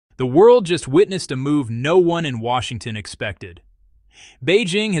The world just witnessed a move no one in Washington expected.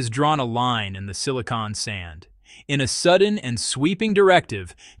 Beijing has drawn a line in the Silicon sand. In a sudden and sweeping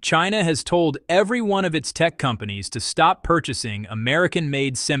directive, China has told every one of its tech companies to stop purchasing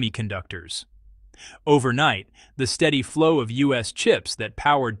American-made semiconductors. Overnight, the steady flow of U.S. chips that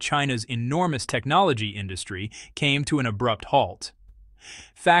powered China's enormous technology industry came to an abrupt halt.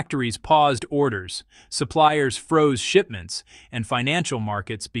 Factories paused orders, suppliers froze shipments, and financial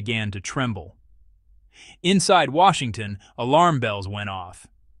markets began to tremble. Inside Washington, alarm bells went off.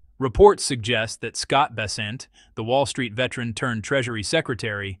 Reports suggest that Scott Bessent, the Wall Street veteran turned Treasury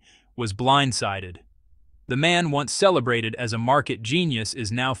Secretary, was blindsided. The man once celebrated as a market genius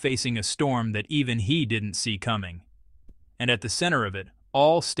is now facing a storm that even he didn't see coming. And at the center of it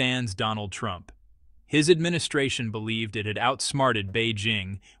all stands Donald Trump. His administration believed it had outsmarted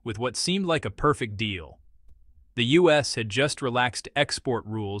Beijing with what seemed like a perfect deal. The U.S. had just relaxed export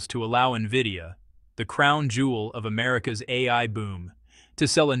rules to allow NVIDIA, the crown jewel of America's AI boom, to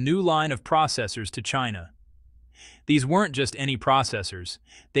sell a new line of processors to China. These weren't just any processors,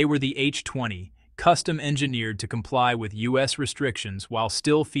 they were the H20, custom engineered to comply with U.S. restrictions while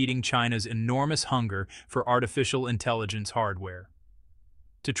still feeding China's enormous hunger for artificial intelligence hardware.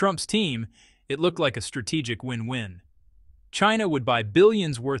 To Trump's team, it looked like a strategic win-win. China would buy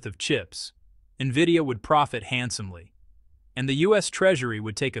billions worth of chips, NVIDIA would profit handsomely, and the U.S. Treasury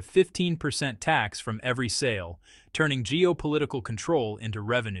would take a 15% tax from every sale, turning geopolitical control into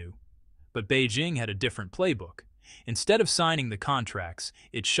revenue. But Beijing had a different playbook. Instead of signing the contracts,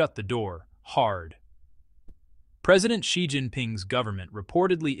 it shut the door hard. President Xi Jinping's government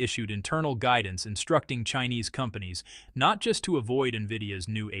reportedly issued internal guidance instructing Chinese companies not just to avoid NVIDIA's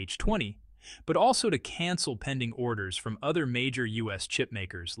new H20, but also to cancel pending orders from other major U.S.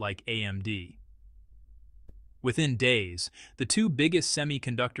 chipmakers like AMD. Within days, the two biggest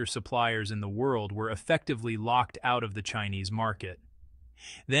semiconductor suppliers in the world were effectively locked out of the Chinese market.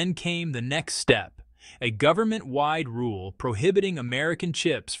 Then came the next step, a government-wide rule prohibiting American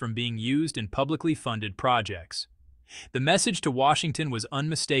chips from being used in publicly funded projects. The message to Washington was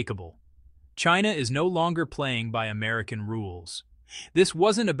unmistakable. China is no longer playing by American rules. This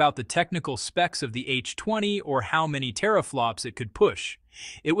wasn't about the technical specs of the H20 or how many teraflops it could push.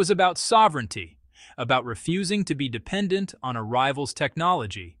 It was about sovereignty, about refusing to be dependent on a rival's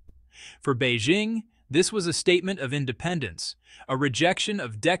technology. For Beijing, this was a statement of independence, a rejection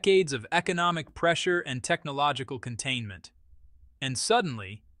of decades of economic pressure and technological containment. And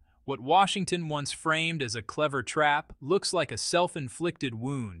suddenly, what Washington once framed as a clever trap looks like a self-inflicted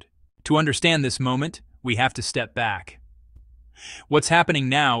wound. To understand this moment, we have to step back. What's happening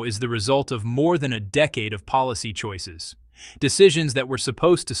now is the result of more than a decade of policy choices. Decisions that were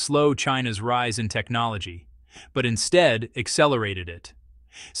supposed to slow China's rise in technology, but instead accelerated it.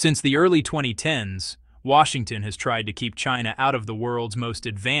 Since the early 2010s, Washington has tried to keep China out of the world's most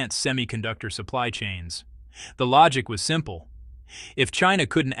advanced semiconductor supply chains. The logic was simple. If China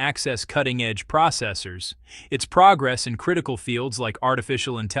couldn't access cutting-edge processors, its progress in critical fields like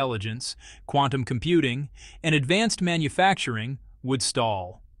artificial intelligence, quantum computing, and advanced manufacturing would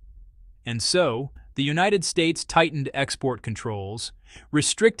stall. And so, the United States tightened export controls,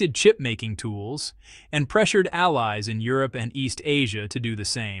 restricted chip-making tools, and pressured allies in Europe and East Asia to do the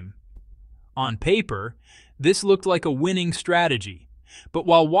same. On paper, this looked like a winning strategy, but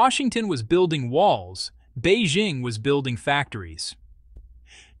while Washington was building walls, Beijing was building factories.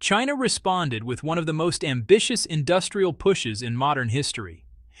 China responded with one of the most ambitious industrial pushes in modern history.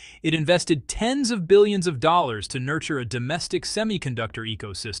 It invested tens of billions of dollars to nurture a domestic semiconductor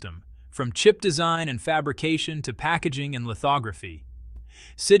ecosystem, from chip design and fabrication to packaging and lithography.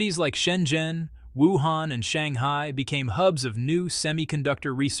 Cities like Shenzhen, Wuhan, and Shanghai became hubs of new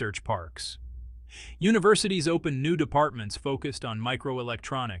semiconductor research parks. Universities opened new departments focused on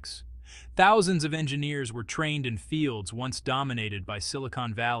microelectronics. Thousands of engineers were trained in fields once dominated by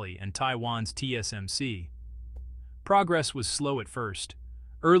Silicon Valley and Taiwan's TSMC. Progress was slow at first.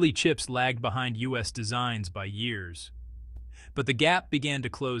 Early chips lagged behind U.S. designs by years. But the gap began to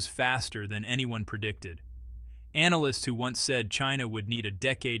close faster than anyone predicted. Analysts who once said China would need a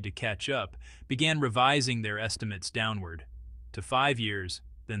decade to catch up began revising their estimates downward, to 5 years,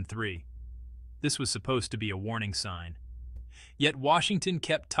 then 3. This was supposed to be a warning sign. Yet Washington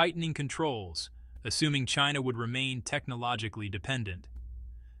kept tightening controls, assuming China would remain technologically dependent.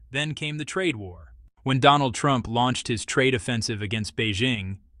 Then came the trade war. When Donald Trump launched his trade offensive against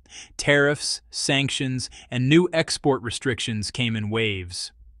Beijing, tariffs, sanctions, and new export restrictions came in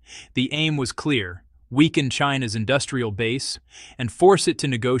waves. The aim was clear: weaken China's industrial base and force it to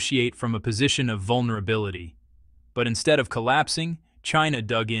negotiate from a position of vulnerability. But instead of collapsing, China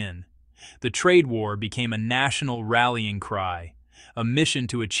dug in. The trade war became a national rallying cry, a mission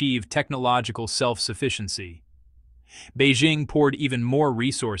to achieve technological self-sufficiency. Beijing poured even more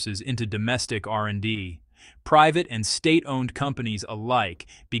resources into domestic R&D. Private and state-owned companies alike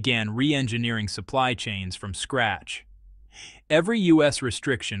began re-engineering supply chains from scratch. Every U.S.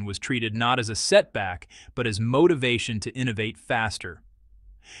 restriction was treated not as a setback, but as motivation to innovate faster.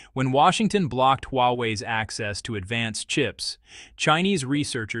 When Washington blocked Huawei's access to advanced chips, Chinese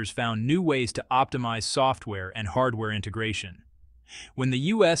researchers found new ways to optimize software and hardware integration. When the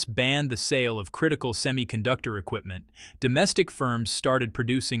U.S. banned the sale of critical semiconductor equipment, domestic firms started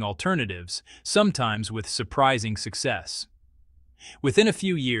producing alternatives, sometimes with surprising success. Within a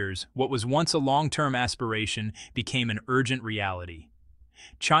few years, what was once a long-term aspiration became an urgent reality.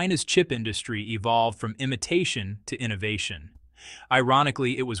 China's chip industry evolved from imitation to innovation.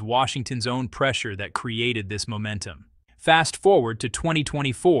 Ironically, it was Washington's own pressure that created this momentum. Fast forward to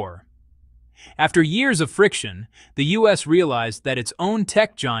 2024. After years of friction, the U.S. realized that its own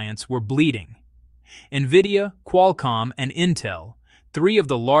tech giants were bleeding. NVIDIA, Qualcomm, and Intel, three of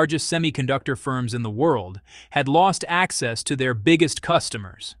the largest semiconductor firms in the world, had lost access to their biggest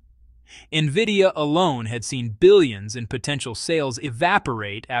customers. NVIDIA alone had seen billions in potential sales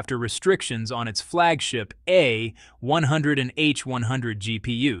evaporate after restrictions on its flagship A100 and H100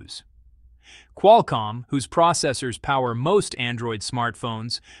 GPUs. Qualcomm, whose processors power most Android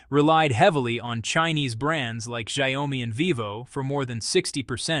smartphones, relied heavily on Chinese brands like Xiaomi and Vivo for more than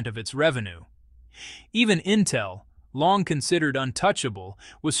 60% of its revenue. Even Intel, long considered untouchable,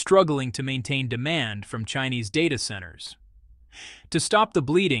 was struggling to maintain demand from Chinese data centers. To stop the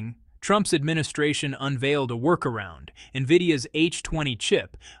bleeding, Trump's administration unveiled a workaround, NVIDIA's H20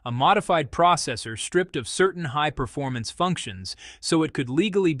 chip, a modified processor stripped of certain high-performance functions so it could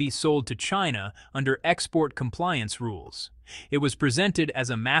legally be sold to China under export compliance rules. It was presented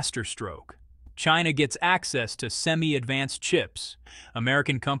as a masterstroke. China gets access to semi-advanced chips,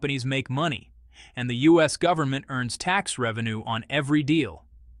 American companies make money, and the U.S. government earns tax revenue on every deal.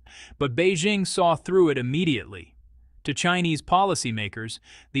 But Beijing saw through it immediately. To Chinese policymakers,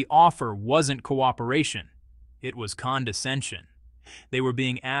 the offer wasn't cooperation, it was condescension. They were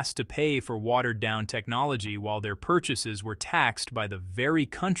being asked to pay for watered-down technology while their purchases were taxed by the very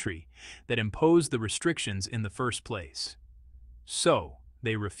country that imposed the restrictions in the first place. So,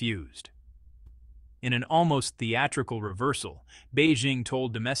 they refused. In an almost theatrical reversal, Beijing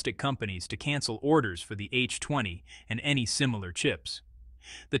told domestic companies to cancel orders for the H20 and any similar chips.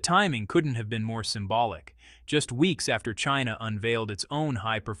 The timing couldn't have been more symbolic, just weeks after China unveiled its own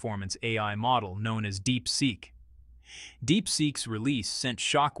high-performance AI model known as DeepSeek. DeepSeek's release sent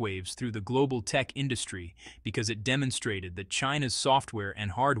shockwaves through the global tech industry because it demonstrated that China's software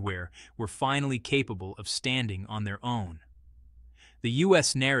and hardware were finally capable of standing on their own. The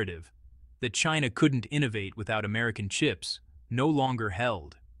U.S. narrative that China couldn't innovate without American chips no longer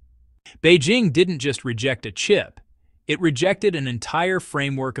held. Beijing didn't just reject a chip, it rejected an entire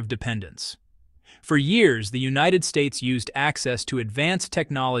framework of dependence. For years, the United States used access to advanced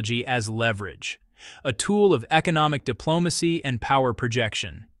technology as leverage, a tool of economic diplomacy and power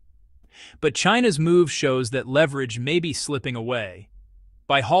projection. But China's move shows that leverage may be slipping away.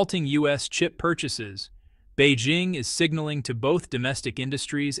 By halting U.S. chip purchases, Beijing is signaling to both domestic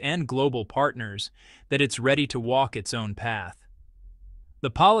industries and global partners that it's ready to walk its own path. The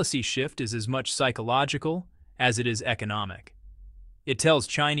policy shift is as much psychological as it is economic. It tells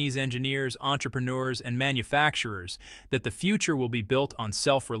Chinese engineers, entrepreneurs, and manufacturers that the future will be built on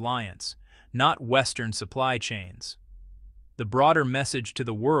self-reliance, not Western supply chains. The broader message to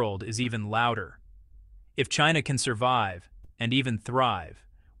the world is even louder. If China can survive, and even thrive,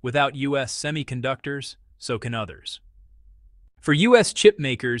 without U.S. semiconductors, so can others. For U.S. chip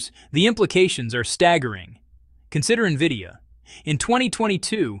makers, the implications are staggering. Consider NVIDIA. In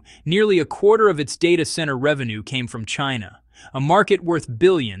 2022, nearly a quarter of its data center revenue came from China, a market worth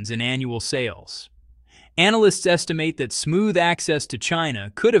billions in annual sales. Analysts estimate that smooth access to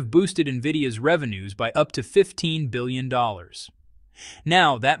China could have boosted NVIDIA's revenues by up to $15 billion.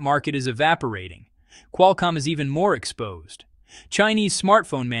 Now, that market is evaporating. Qualcomm is even more exposed. Chinese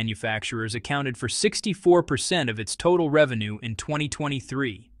smartphone manufacturers accounted for 64% of its total revenue in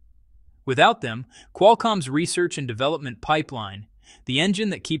 2023. Without them, Qualcomm's research and development pipeline, the engine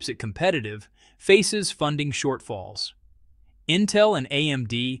that keeps it competitive, faces funding shortfalls. Intel and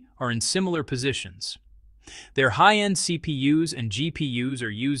AMD are in similar positions. Their high-end CPUs and GPUs are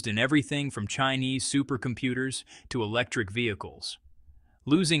used in everything from Chinese supercomputers to electric vehicles.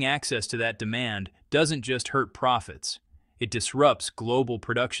 Losing access to that demand doesn't just hurt profits, it disrupts global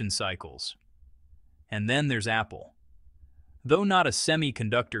production cycles. And then there's Apple. Though not a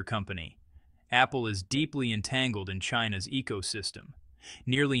semiconductor company, Apple is deeply entangled in China's ecosystem.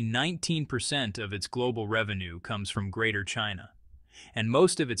 Nearly 19% of its global revenue comes from Greater China, and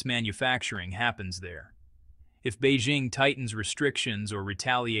most of its manufacturing happens there. If Beijing tightens restrictions or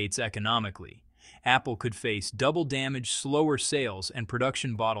retaliates economically, Apple could face double damage, slower sales, and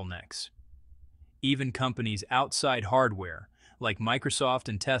production bottlenecks. Even companies outside hardware, like Microsoft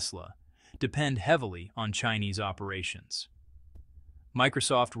and Tesla, depend heavily on Chinese operations.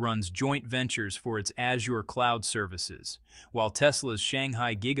 Microsoft runs joint ventures for its Azure cloud services, while Tesla's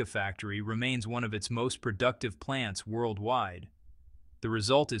Shanghai Gigafactory remains one of its most productive plants worldwide. The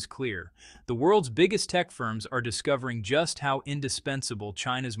result is clear. The world's biggest tech firms are discovering just how indispensable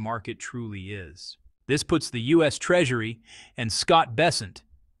China's market truly is. This puts the U.S. Treasury and Scott Bessent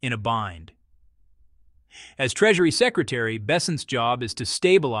in a bind. As Treasury Secretary, Bessent's job is to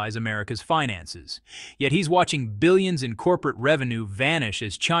stabilize America's finances. Yet he's watching billions in corporate revenue vanish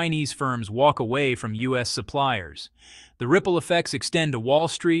as Chinese firms walk away from U.S. suppliers. The ripple effects extend to Wall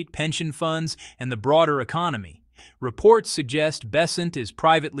Street, pension funds, and the broader economy. Reports suggest Bessent is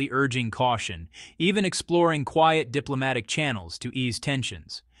privately urging caution, even exploring quiet diplomatic channels to ease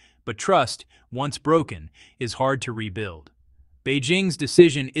tensions. But trust, once broken, is hard to rebuild. Beijing's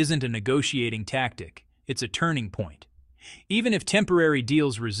decision isn't a negotiating tactic. It's a turning point. Even if temporary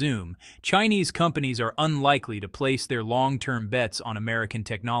deals resume, Chinese companies are unlikely to place their long-term bets on American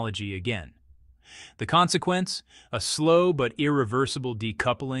technology again. The consequence? A slow but irreversible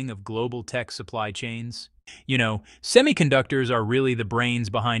decoupling of global tech supply chains. Semiconductors are really the brains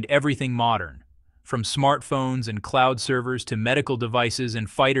behind everything modern, from smartphones and cloud servers to medical devices and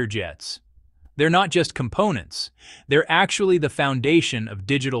fighter jets. They're not just components, they're actually the foundation of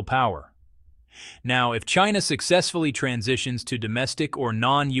digital power. Now, if China successfully transitions to domestic or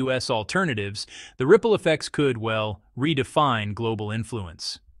non-US alternatives, the ripple effects could, redefine global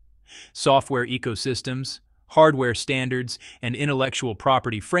influence. Software ecosystems, hardware standards, and intellectual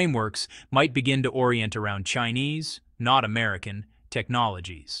property frameworks might begin to orient around Chinese, not American,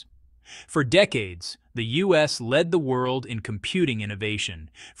 technologies. For decades, the U.S. led the world in computing innovation,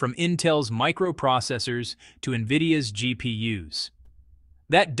 from Intel's microprocessors to NVIDIA's GPUs.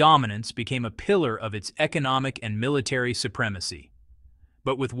 That dominance became a pillar of its economic and military supremacy.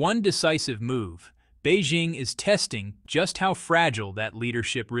 But with one decisive move, Beijing is testing just how fragile that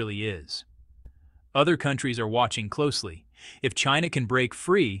leadership really is. Other countries are watching closely. If China can break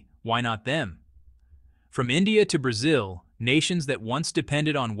free, why not them? From India to Brazil, nations that once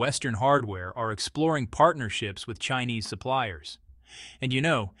depended on Western hardware are exploring partnerships with Chinese suppliers. And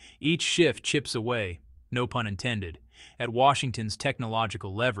each shift chips away, no pun intended, at Washington's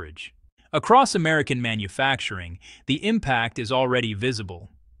technological leverage. Across American manufacturing, the impact is already visible.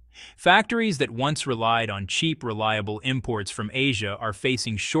 Factories that once relied on cheap, reliable imports from Asia are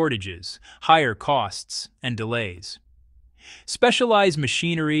facing shortages, higher costs, and delays. Specialized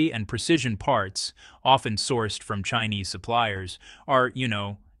machinery and precision parts, often sourced from Chinese suppliers, are,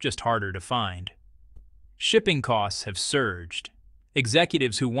 just harder to find. Shipping costs have surged.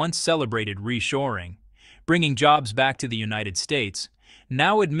 Executives who once celebrated reshoring, bringing jobs back to the United States,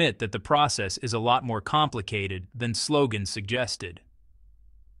 now admit that the process is a lot more complicated than slogans suggested.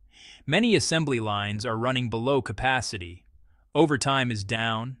 Many assembly lines are running below capacity, overtime is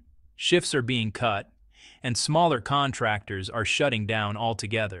down, shifts are being cut, and smaller contractors are shutting down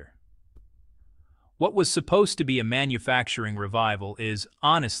altogether. What was supposed to be a manufacturing revival is,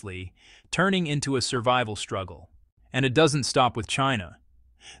 honestly, turning into a survival struggle. And it doesn't stop with China.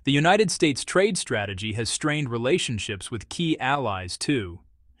 The United States trade strategy has strained relationships with key allies, too.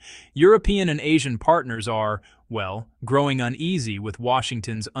 European and Asian partners are, growing uneasy with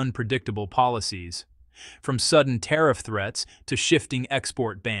Washington's unpredictable policies, from sudden tariff threats to shifting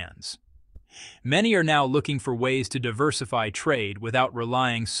export bans. Many are now looking for ways to diversify trade without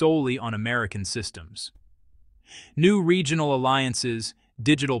relying solely on American systems. New regional alliances,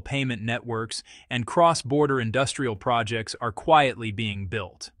 digital payment networks, and cross-border industrial projects are quietly being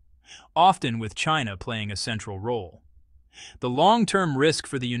built, often with China playing a central role. The long-term risk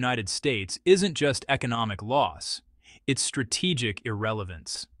for the United States isn't just economic loss, it's strategic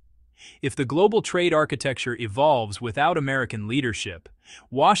irrelevance. If the global trade architecture evolves without American leadership,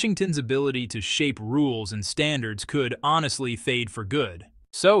 Washington's ability to shape rules and standards could honestly fade for good.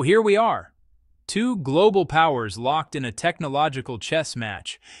 So here we are. Two global powers locked in a technological chess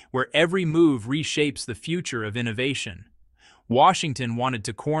match where every move reshapes the future of innovation. Washington wanted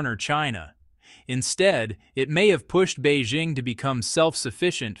to corner China. Instead, it may have pushed Beijing to become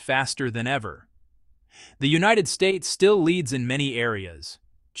self-sufficient faster than ever. The United States still leads in many areas: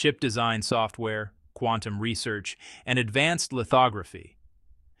 chip design software, quantum research, and advanced lithography.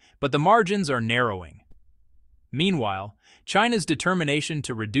 But the margins are narrowing. Meanwhile, China's determination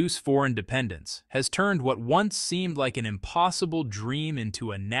to reduce foreign dependence has turned what once seemed like an impossible dream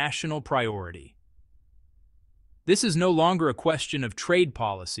into a national priority. This is no longer a question of trade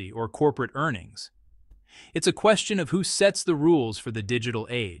policy or corporate earnings. It's a question of who sets the rules for the digital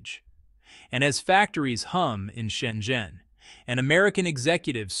age. And as factories hum in Shenzhen, and American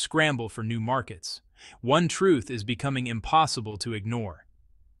executives scramble for new markets, one truth is becoming impossible to ignore.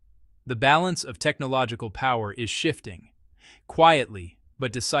 The balance of technological power is shifting, quietly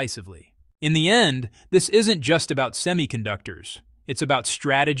but decisively. In the end, this isn't just about semiconductors. It's about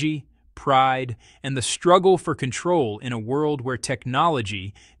strategy, pride, and the struggle for control in a world where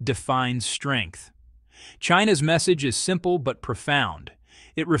technology defines strength. China's message is simple but profound.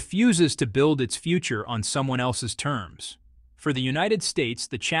 It refuses to build its future on someone else's terms. For the United States,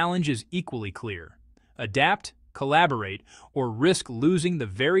 the challenge is equally clear. Adapt, collaborate, or risk losing the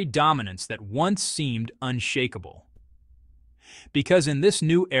very dominance that once seemed unshakable. Because in this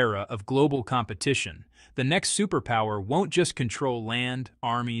new era of global competition, the next superpower won't just control land,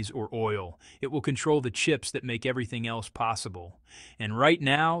 armies, or oil. It will control the chips that make everything else possible. And right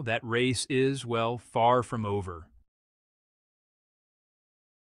now, that race is, well, far from over.